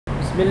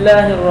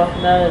الله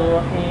الرحمن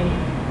الرحیم.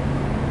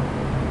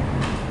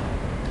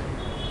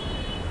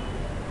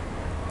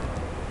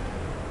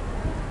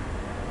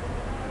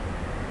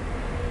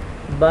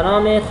 به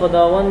نام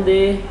خداوند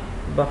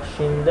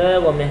بخشنده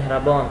و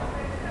مهربان.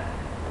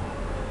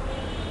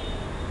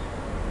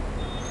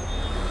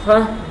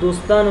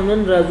 دوستانو،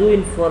 نن راځو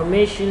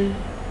انفارمیشن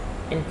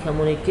ان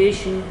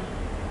کمیونیکیشن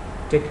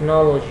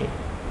ټیکنالوژي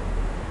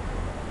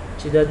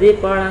چې د دې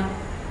په اړه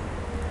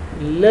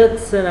لږ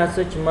څه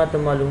ناڅه چې ماته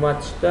معلومات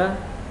شته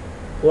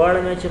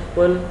غواړم چې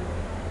خپل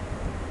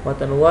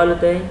وطنوالو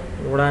ته یې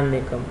وړاندې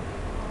کړم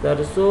تر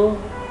څو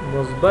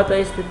مثبته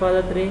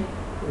استفاده ترې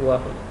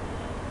واخلي.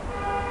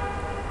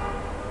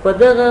 په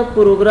دغه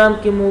پروګرام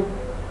کې موږ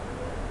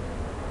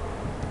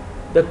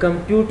د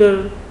کمپیوټر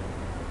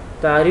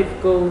تعریف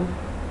کوو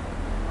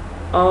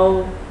او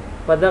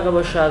په دغه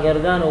به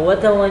شاګردانو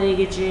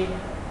وتوانېږي چې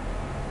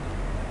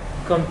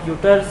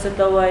کمپیوټر څه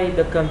ته وایي،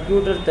 د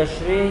کمپیوټر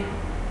تشریح،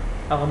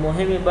 هغه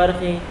مهمې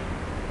برخې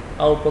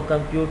او په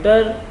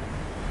کمپیوټر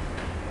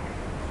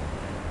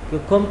کې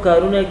کوم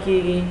کارونه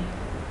کیږي،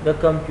 د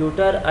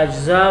کمپیوټر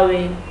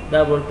اجزاوې،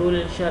 دا به ټول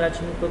انشاءالله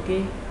چې موږ پکې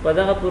په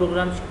دغه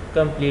پروګرام چې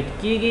کمپلیټ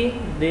کیږي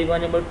دې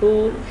باندې به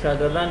ټول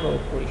شاګردان به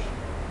وپوه شي.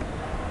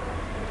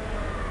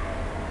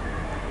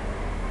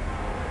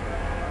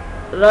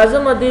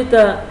 راځم دې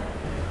ته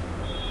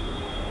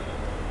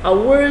a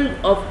world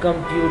of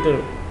computer،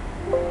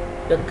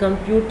 د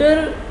کمپیوټر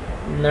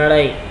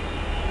نړۍ.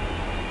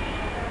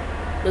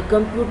 د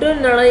کمپیوټر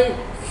نړۍ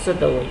څه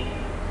ته وایي؟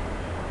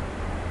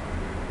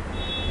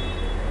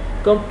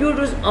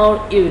 computers are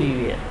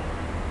everywhere.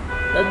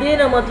 د دې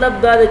نه مطلب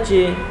دا ده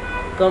چې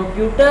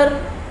کمپیوټر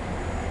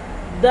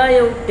دا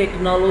یو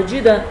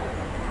ټیکنالوژي ده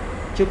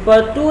چې په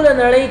ټوله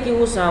نړۍ کې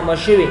اوس عامه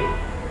شوې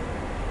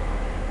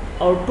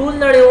او ټول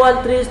نړیوال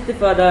ترې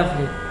استفاده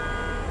اخلي.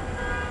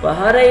 په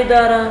هر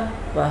اداره،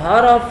 په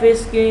هر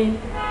آفیس کې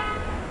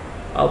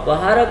او په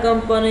هر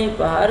کمپنۍ،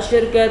 په هر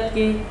شرکت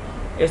کې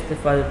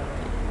استفاده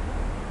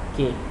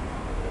کوي.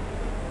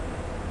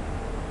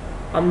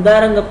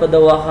 همدارنګه په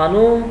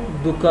دواخانو،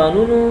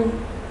 دکانونو،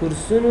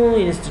 کورسونو،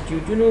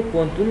 انسټیټیوټونو،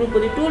 پوهنتونونو، په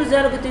دې ټول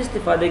ځایونو کې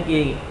استفاده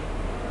کیږي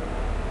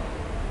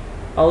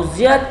او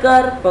زیات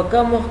کار په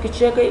کم وخت کې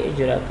چې کوي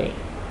اجرا کوي.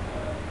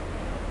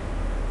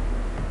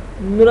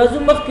 نو راځو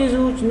مخکې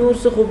ځو چې نور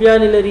څه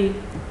خوبیانې لري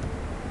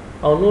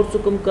او نور څه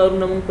کوم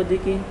کارونه موږ په دې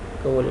کې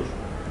کولی شو.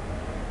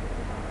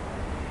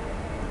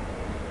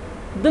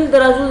 دلته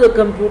راځو د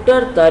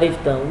کمپیوټر تعریف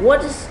ته.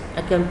 What is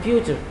a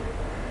computer?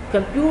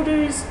 Computer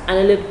is an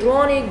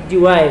electronic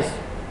device,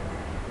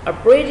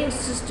 operating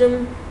system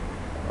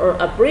or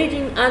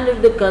operating under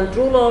the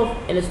control of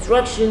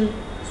instruction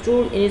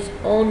stored in its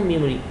own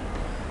memory.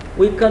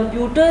 وی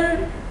کمپیوټر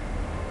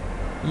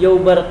یو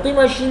برقی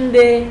ماشین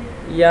دی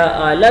یا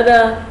آله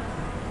ده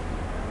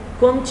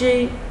کوم چې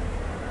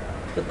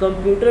د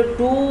کمپیوټر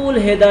ټول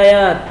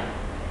هدایات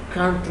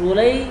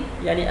کنټرولوي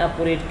یعنی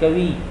اپریټ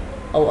کوي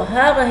او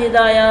هغه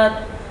هدایات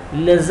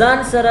لزان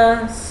سره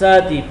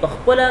ساتي په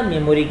خپله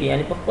میموري کې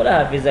یعنی په خپله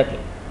حافظه کې.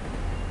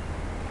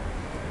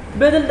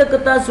 بیا دلته که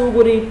تاسو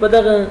وګورئ په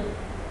دغه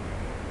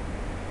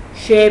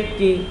شیپ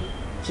کې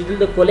چې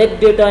دلته کلیکټ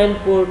ډیټا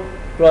انپوټ،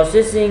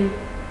 پروسیسینګ،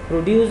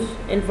 پروډیوس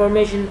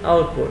انفارمیشن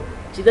آوټپوټ،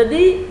 چې د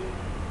دې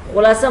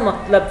خلاصه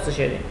مطلب څه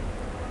شی دی؟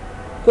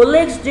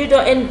 کلیکټ ډیټا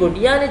انپوټ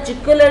یعنی چې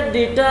کله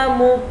ډیټا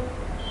مو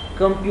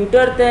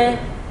کمپیوټر ته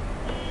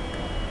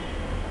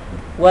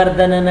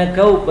وردننه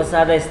کوو په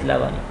ساده اصطلاح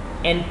باندې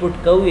انپوټ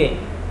کوو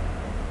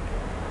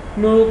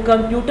نو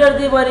کمپیوټر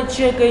دې باندې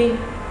څه کوي؟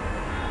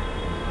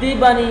 دې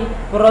باندې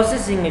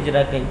پروسیسینګ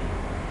اجرا کوي.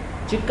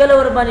 چې کله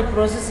ور باندې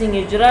پروسیسینګ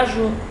اجرا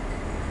شو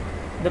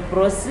د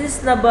پروسیس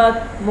نه بعد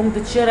موږ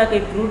ته څه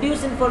راکوي؟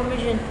 پروډیوس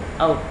انفارمیشن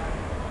او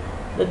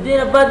د دې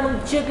نه بعد موږ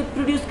څه کوي؟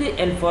 پروډیوس کوي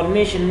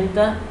انفارمیشن موږ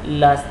ته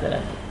لاس ته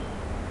راکوي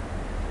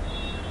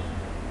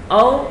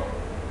او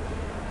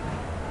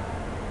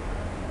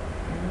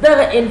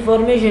دغه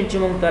انفارمیشن چې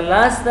موږ ته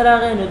لاس ته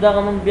راغی نو دغه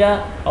موږ بیا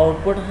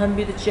آوټپوټ هم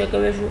بیرته څه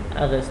کولی شو؟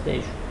 اخیستی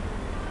شو.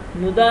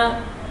 نو دا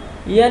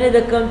یعنی د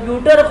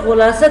کمپیوټر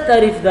خلاصه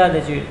تعریف دا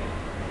ده چې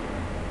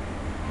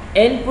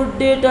input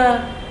data,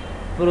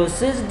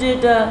 process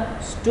data,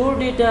 store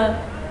data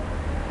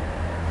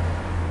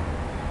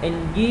and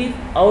give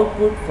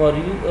output for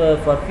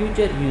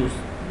future use.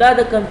 دا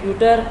د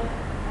کمپیوټر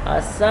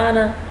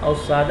اسانه او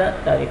ساده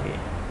تعریف دی.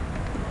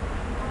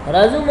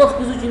 راځو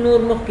مخکې ځو چې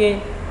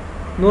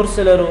نور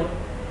څه لرو.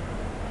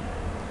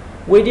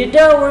 وی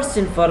ډیټا ورس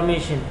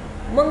انفارمیشن.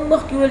 موږ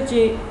مخکې ویل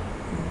چې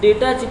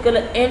ډیټا چې کله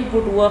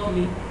انپوټ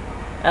واخلي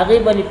هغې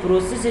باندې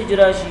پروسس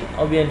اجرا شي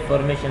او بیا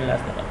انفارمیشن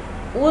لاسته راغلی.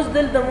 اوس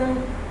دلته مونږ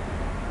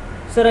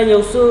سره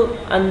یو څه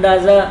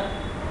اندازه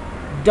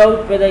ډاوټ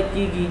پیدا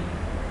کیږي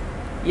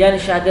یعنی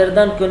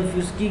شاګردان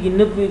کنفیوز کیږي،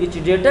 نه پوهېږي چې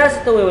ډیټا څه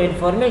ته وایي او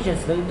انفارمیشن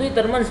څه ته وایي، دوی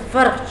ترمنځ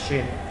فرق څه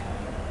دی.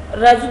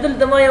 راځو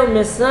دلته ما یو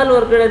مثال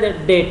ورکړی دی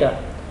ډیټا.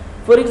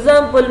 فور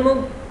ایگزامپل موږ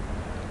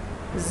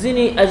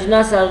ځینې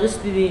اجناس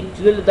اخیستي دي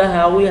چې دلته د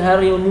هغوی هر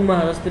یو نوم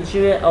اخیستل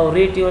شوی او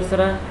ریټ یې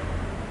ورسره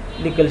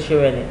لیکل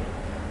شوی دی.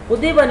 خو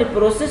دې باندې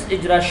پروسس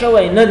اجرا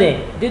شوی نه دی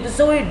دې ته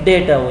څه وایي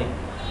ډیټا وایي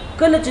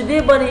کله چې دې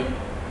باندې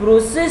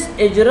پروسس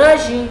اجرا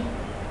شي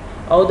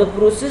او د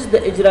پروسس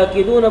د اجرا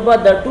کېدو نه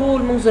بعد دا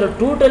ټول موږ سره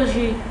ټوټل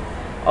شي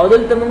او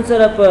دلته موږ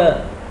سره په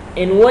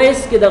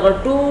انوایس کې دغه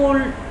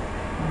ټول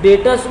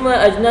ډیټا څومره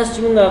اجناس چې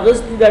موږ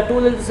اخیستي دا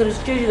ټول دلته سره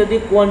شي د دې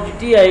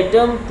کوانټیټي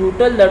آیټم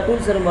ټوټل دا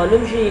ټول سره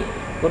معلوم شي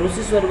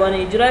پروسس ور باندې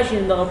اجرا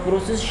شي دغه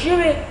پروسس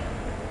شوی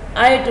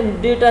آیټم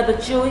ډیټا ته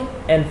څه وایي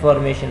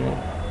انفارمیشن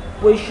وایي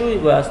پوه شوي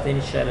واسطه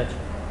انشاءالله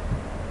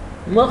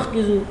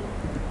مخکې ځو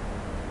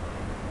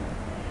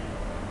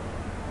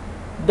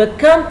The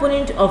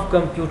component of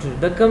computer.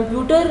 The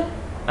computer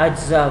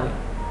ajzawi.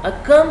 A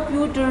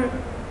computer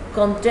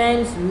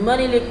contains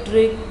many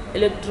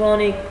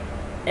electronic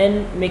and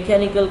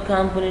mechanical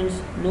components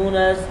known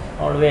as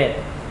hardware.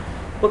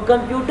 په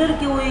کمپیوټر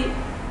کې وي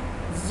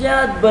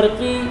زیات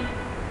برقي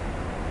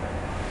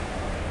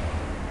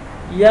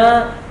یا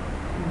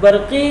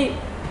برقي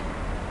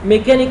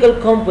میکانیکل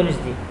کمپوننټس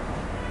دي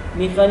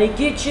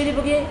میخانیکی چې دی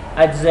پکې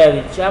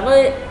اجزاوي چې هغه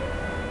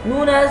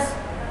known as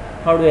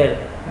hardware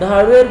د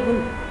هارډویر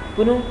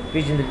په نوم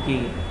پیژندل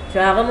کېږي چې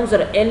هغه موږ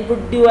سره انپوټ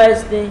ډیوایس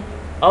دی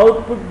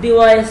آوټپوټ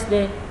ډیوایس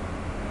دی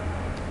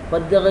په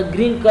دغه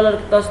ګرین کلر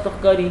کې تاسو ته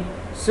ښکاري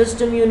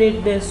سیسټم یونټ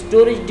دی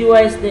سټوریج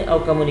ډیوایس دی او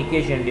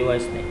کمیونیکیشن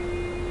ډیوایس دی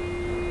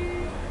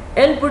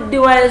انپوټ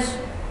ډیوایس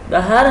د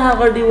هر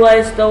هغه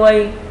ډیوایس ته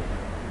وایي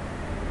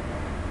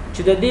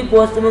چې د دې په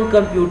واسطه موږ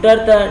کمپیوټر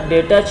ته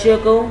ډیټا چیک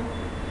کوو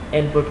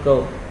انپوټ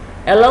کوو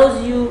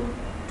allows you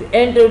to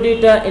enter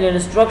data in an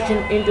instruction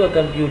into a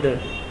computer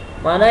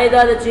معنی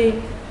دا ده چې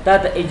تا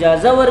ته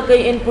اجازه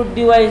ورکوي انپوټ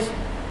ډیوایس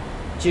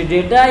چې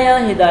ډیټا یا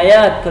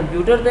هدایات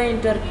کمپیوټر ته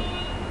انټر کړي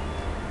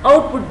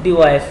آوټپوټ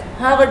ډیوایس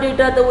هغه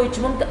ډیټا ته وایي چې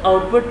موږ ته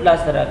آوټپوټ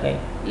لاسته راکوي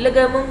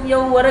لکه موږ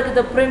یو ورقه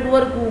ته پرنټ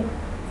ورکو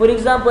فور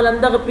ایگزامپل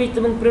همدغه پیج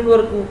ته موږ پرنټ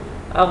ورکو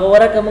هغه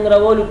ورقه موږ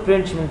راولو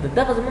پرنټ شي موږ ته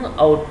دغه زموږ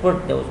آوټپوټ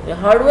دی اوس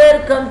هارډویر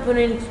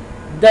کمپوننټ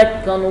that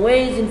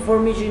conveys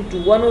information to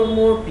one or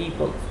more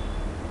people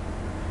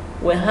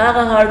وایي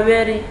هغه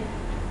هارډویر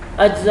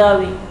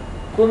اجزاوي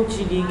کوم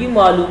چې دیږي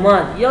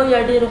معلومات یو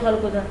یا ډېرو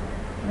خلکو ته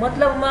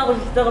مطلب ما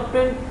غوښتل چې دغه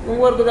پرنټ موږ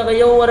ورکړو دغه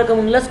یو ورقه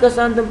موږ 10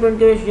 کسان ته پرنټ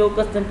کولی شو یو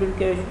کس ته پرنټ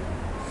کولی شو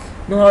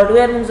نو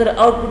هارډویر موږ سره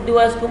آوټپوټ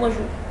ډیوایس کومه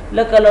شو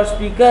لکه لاوډ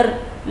سپیکر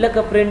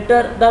لکه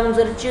پرنټر دا موږ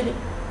سره چې دی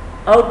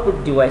آوټپوټ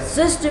ډیوایس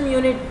سیسټم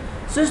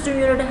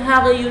یونټ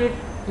هغه یونټ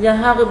یا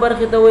هغه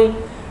برخې ته وایي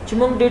چې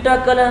موږ ډیټا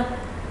کله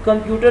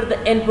کمپیوټر ته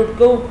انپوټ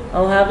کوو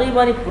او هغې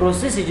باندې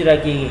پروسس اجرا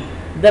کېږي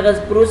دغه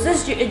پروسس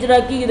چې اجرا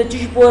کېږي د څه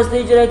شي په واسطه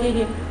اجرا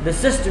کېږي د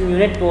سیسټم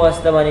یونټ په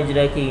واسطه باندې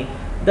اجرا کېږي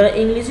د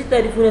انګلیسي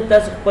تعریفونه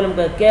تاسو خپل هم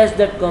کړئ cache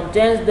that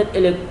contains the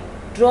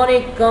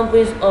electronic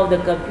components of the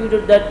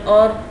computer that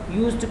are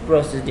used to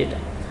process data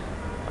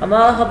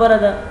اما خبره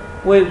ده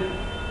وایي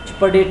چې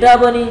په ډیټا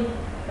باندې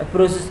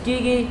پروسس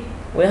کېږي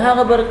وایي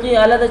هغه برقي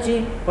آله ده چې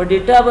په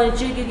ډیټا باندې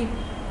چې کېږي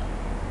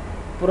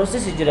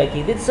پروسس اجرا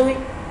کېږي دې څه وایي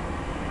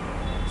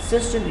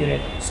سیسټم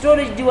یونټ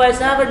سټوریج ډیوایس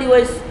هغه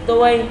ډیوایس ته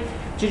وایي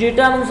چې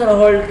ډیټا موږ سره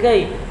هولډ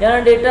کوي یعنې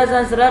ډیټا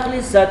ځان سره اخلي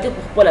ساتي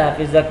په خپله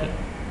حافظه کې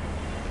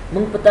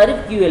موږ په تعریف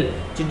کې ویل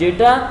چې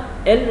ډیټا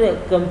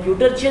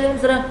کمپیوټر چې موږ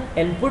سره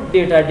انپوټ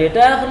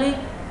ډیټا اخلي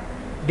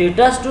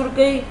ډیټا سټور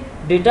کوي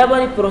ډیټا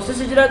باندې پروسس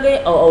اجرا کوي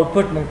او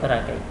آوټپوټ موږ ته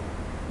راکوي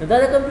نو دا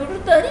د کمپیوټر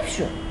تعریف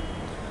شو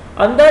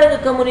همدارنګه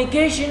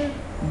کمیونیکیشن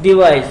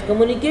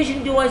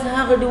ډیوایس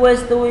هغه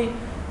ډیوایس ته وایي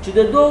چې د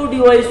دوو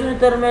ډیوایسونو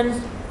ترمنځ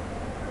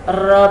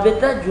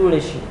رابطه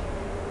جوړه شي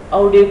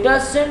او ډیټا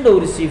سینډ او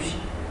ریسیو شي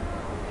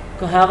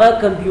که هغه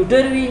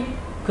کمپیوټر وي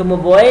که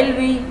موبایل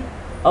وي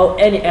او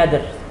any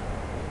other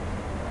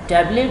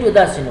tablet و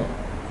داسې نو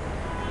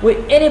we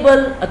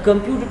enable a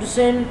computer to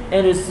send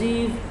and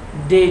receive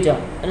data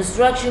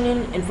instruction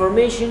and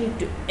information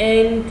to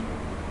end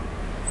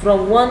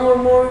from one or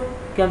more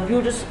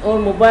computers or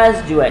mobile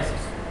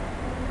devices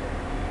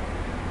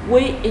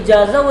we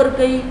اجازه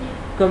ورکوي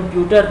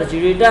کمپیوټر ته چې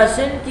ډیټا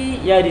سینډ کړي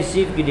یا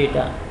ریسیو کړي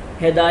ډیټا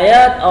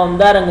هدایات او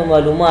همدارنګه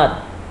معلومات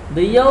د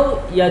یو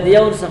یا د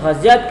یو څخه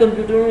زیات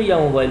کمپیوټرونو یا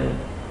موبایلونو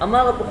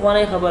هماغه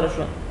پخوانی خبره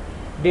شوه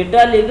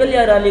ډیټا لیږل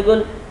یا رالیږل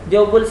د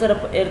یو بل سره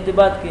په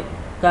ارتباط کې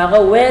که هغه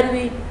ویر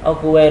وي او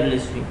که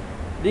وایرلیس وي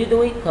دوی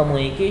ته وایي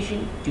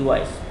کمیونیکیشن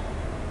ډیوایس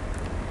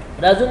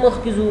راځو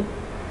مخکې ځو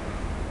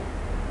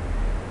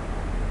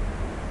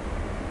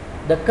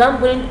د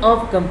کمپوننټ آف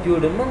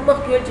کمپیوټر موږ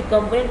مخکې ویل چې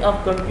کمپوننټ آف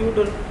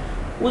کمپیوټر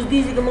اوس دې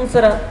چې موږ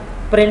سره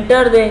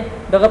پرنټر دی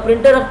دغه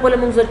پرنټر خپل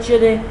موږ سره چې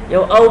دی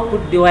یو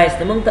آوټپوټ ډیوایس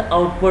دی موږ ته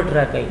آوټپوټ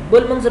راکوي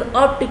بل موږ سره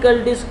آپټیکل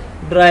ډیسک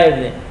ډرایو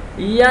دی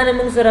یعنې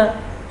موږ سره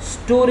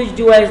سټوریج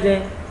ډیوایس دی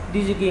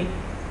دې کې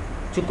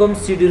چې کوم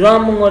سی ډي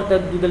رام موږ ورته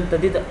دلته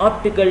دې ته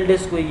آپټیکل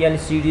ډیسک وایي یعنې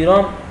سی ډي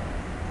رام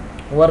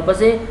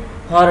ورپسې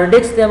هارډ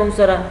ډیسک دی موږ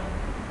سره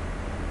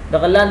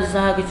دغه لاندې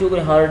ساحه کې چې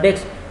وګورئ هارډ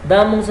ډیسک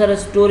دا موږ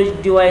سره سټوریج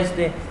ډیوایس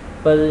دی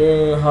په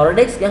هارډ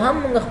ډیسک کې هم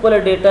موږ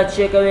خپله ډیټا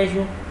چیک کولی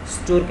شو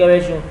سټور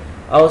کولی شو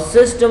او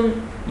سیسټم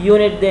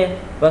یونټ دی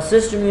په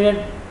سیسټم یونټ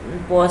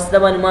په واسطه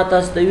باندې ما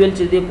تاسو ته ویل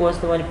چې دې په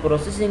واسطه باندې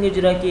پروسیسینګ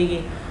اجرا کېږي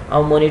او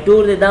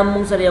مونیټور دی دا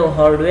موږ سره یو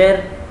هارډویر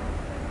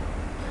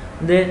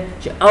دی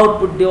چې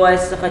آوټپوټ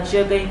ډیوایس څخه څه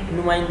کوي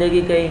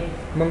نمایندګي کوي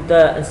موږ ته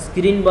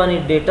سکرین باندې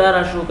ډیټا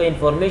را شو کوي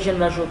انفارمیشن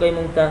را شو کوي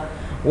موږ ته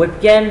ویب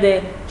کیم دی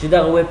چې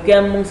دغه ویب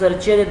کیم موږ سره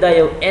چې دی دا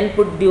یو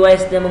انپوټ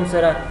ډیوایس دی موږ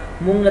سره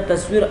موږ نه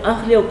تصویر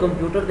اخلي او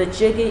کمپیوټر ته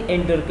چې کوي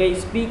انټر کوي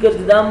سپیکر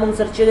دا موږ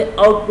سره چې دی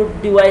آوټپوټ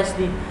ډیوایس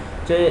دی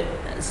چې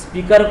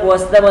سپیکر په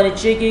واسطه باندې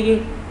چې کېږي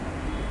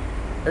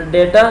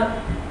ډیټا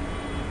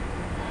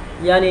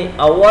یعنی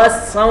आवाज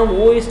ساوند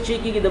وایس چې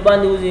کېږي د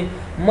باندې وځي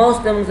ماوس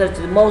ته موږ سره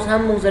ماوس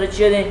هم موږ سره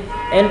چې دی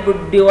انپوټ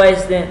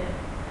ډیوایس دی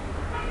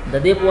د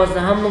دې په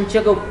واسطه هم موږ چې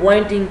کوو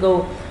پوینټینګ کوو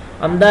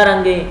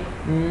همدارنګې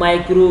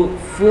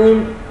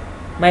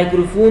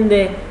مایکروفون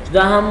دی چې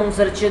دا هم موږ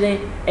سره چې دی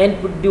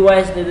انپوټ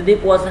ډیوایس دی د دې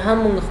په واسطه هم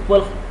موږ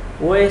خپل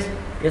وایس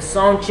یا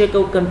ساوند چې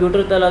کوو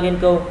کمپیوټر ته لاګین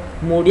کوو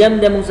موډیم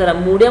دی موږ سره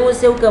موډیم اوس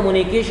یو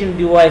کمیونیکیشن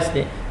ډیوایس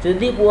دی چې د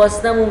دې په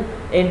واسطه موږ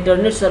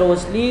انټرنیټ سره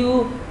وصلیږو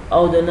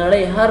او د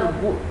نړۍ هر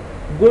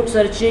ګوټ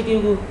سره چې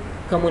کېږو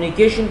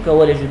کمیونیکیشن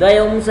کولی شو دا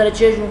یو موږ سره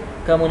چې شو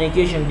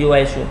کمیونیکیشن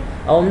ډیوایس شو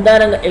او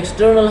همدارنګه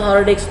ایکسټرنل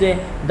هارډ ډیسک دی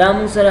دا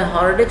موږ سره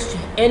هارډ ډیسک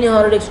اني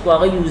هارډ ډیسک کو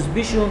هغه یو اس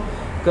بي شو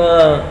که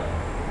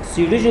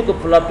سی ډي شو که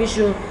فلاپي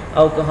شو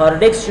او که هارډ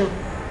ډیسک شو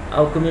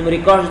او که میموري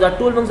کارډ دا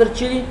ټول موږ سره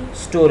چې دي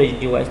سټوریج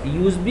ډیوایس دی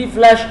یو اس بي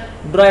فلاش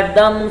ډرایو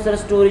دا موږ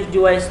سره سټوریج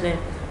ډیوایس دی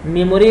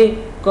میموري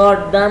کارډ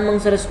دا موږ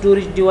سره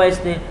سټوریج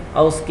ډیوایس دی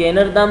او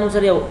سکینر دا موږ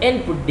سره یو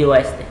انپوټ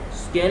ډیوایس دی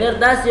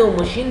سکینر داسې یو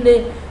ماشین دی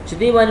چې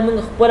دی باندې موږ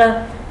خپله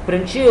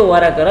پرنټ شوی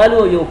ورقه رالو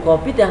او یو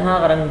کاپي ته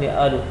هغه رنګ دی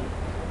الو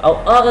او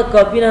هغه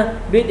کاپي نه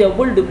بیا د یو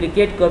بل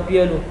ډوپلیکیټ کاپي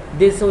الو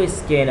دې څه وایي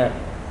سکینر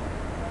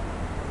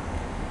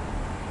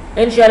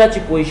انشاءالله چې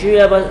پوه شوي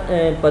یا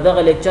په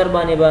دغه لیکچر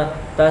باندې به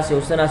تاسې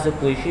اوس ناسه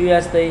پوه شوي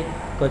یاستئ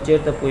که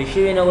چېرته پوه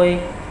شوي نه وئ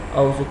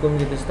او زه کوم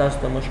ځای کې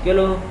ستاسو ته مشکل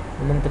و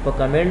موږ ته په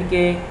کمنټ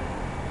کې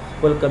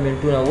خپل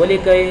کمنټونه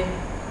ولیکئ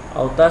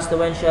او تاسو ته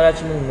به انشاءالله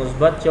چې موږ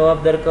مثبت جواب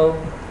درکو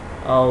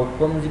او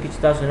کوم ځای کې چې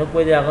تاسو نه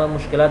پوهېدئ هغه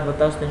مشکلات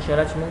به تاسو ته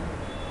انشاءالله چې موږ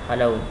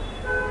حلوو.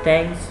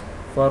 Thanks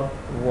for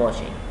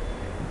watching.